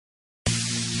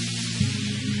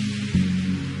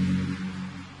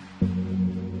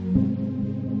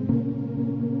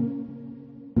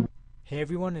Hey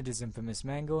everyone, it is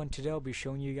InfamousMango, and today I'll be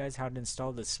showing you guys how to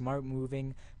install the Smart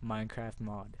Moving Minecraft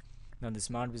mod. Now this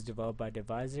mod was developed by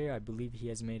Deviser. I believe he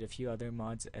has made a few other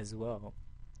mods as well.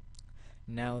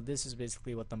 Now this is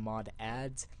basically what the mod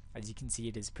adds. As you can see,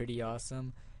 it is pretty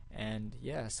awesome. And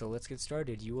yeah, so let's get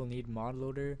started. You will need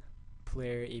Modloader,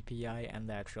 Player API, and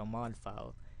the actual mod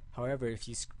file. However, if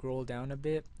you scroll down a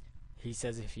bit, he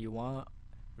says if you want,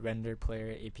 Render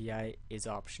Player API is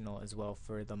optional as well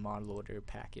for the Modloader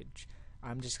package.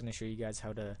 I'm just going to show you guys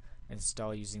how to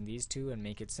install using these two and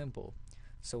make it simple.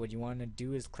 So what you want to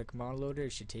do is click Modloader.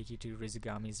 It should take you to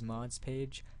Rizigami's mods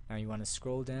page. Now you want to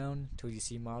scroll down till you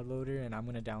see Modloader, and I'm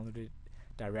going to download it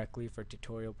directly for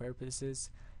tutorial purposes.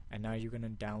 And now you're going to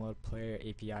download Player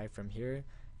API from here,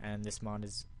 and this mod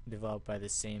is developed by the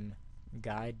same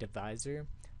guy, Deviser.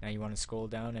 Now you want to scroll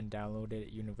down and download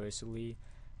it universally.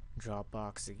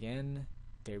 Dropbox again,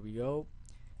 there we go.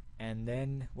 And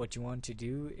then what you want to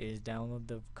do is download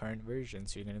the current version.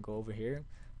 So you're going to go over here.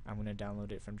 I'm going to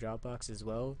download it from Dropbox as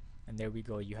well, and there we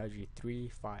go. You have your 3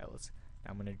 files.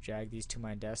 Now I'm going to drag these to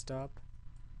my desktop.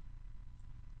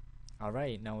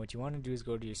 Alright, now what you want to do is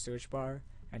go to your search bar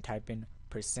and type in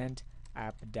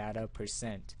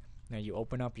 %appdata%. Now you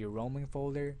open up your roaming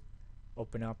folder,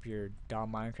 open up your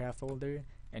 .minecraft folder,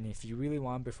 and if you really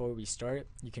want, before we start,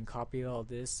 you can copy all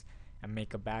this and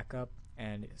make a backup.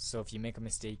 And so if you make a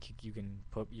mistake, you can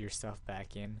put your stuff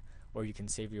back in, or you can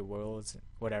save your worlds,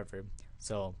 whatever.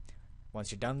 So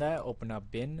once you're done that, open up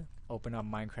bin, open up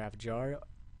minecraft.jar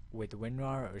with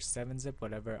WinRAR or 7-zip,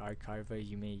 whatever archiver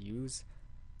you may use.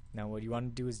 Now what you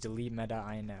want to do is delete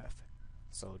META-INF.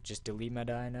 So just delete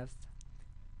META-INF.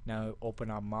 Now open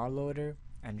up Modloader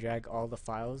and drag all the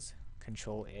files,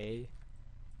 Control A,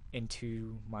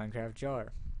 into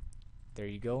minecraft.jar. There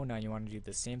you go. Now you want to do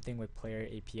the same thing with Player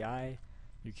API.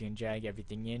 You can drag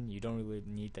everything in. You don't really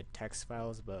need the text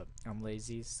files, but I'm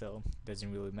lazy, so it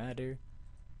doesn't really matter.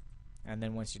 And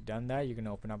then once you've done that, you're going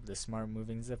to open up the Smart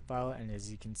Moving zip file, and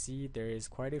as you can see, there is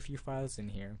quite a few files in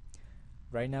here.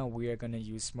 Right now we are going to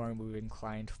use Smart Moving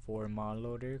Client for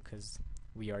Modloader because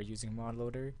we are using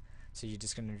Modloader. So you're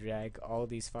just going to drag all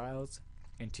these files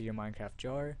into your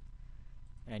Minecraft.jar,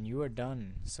 and you are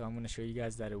done. So I'm going to show you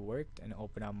guys that it worked and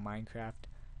open up Minecraft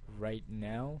right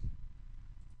now.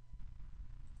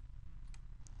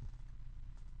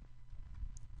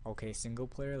 Okay, single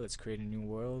player, let's create a new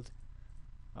world.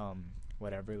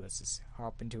 Whatever, let's just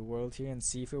hop into a world here and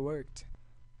see if it worked.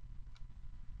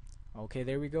 Okay,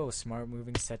 there we go. Smart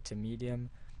Moving set to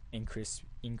medium. Increase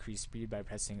speed by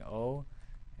pressing O.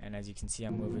 And as you can see,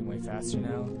 I'm moving way faster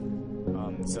now.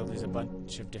 So there's a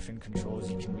bunch of different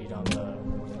controls you can read on the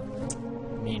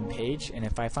main page. And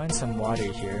if I find some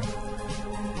water here,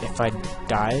 if I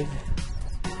dive,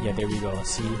 yeah, there we go.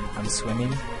 See, I'm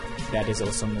swimming. That is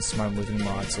also in the Smart Moving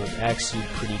mod. So it's actually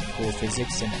pretty cool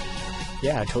physics. And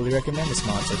yeah, I totally recommend this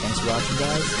mod. So thanks for watching,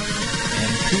 guys,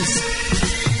 and peace.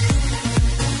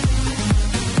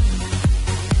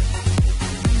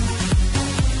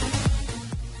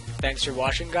 Thanks for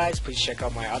watching, guys. Please check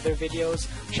out my other videos,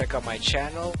 check out my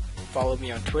channel, follow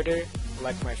me on Twitter,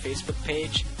 like my Facebook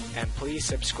page, and please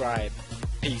subscribe.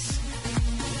 Peace.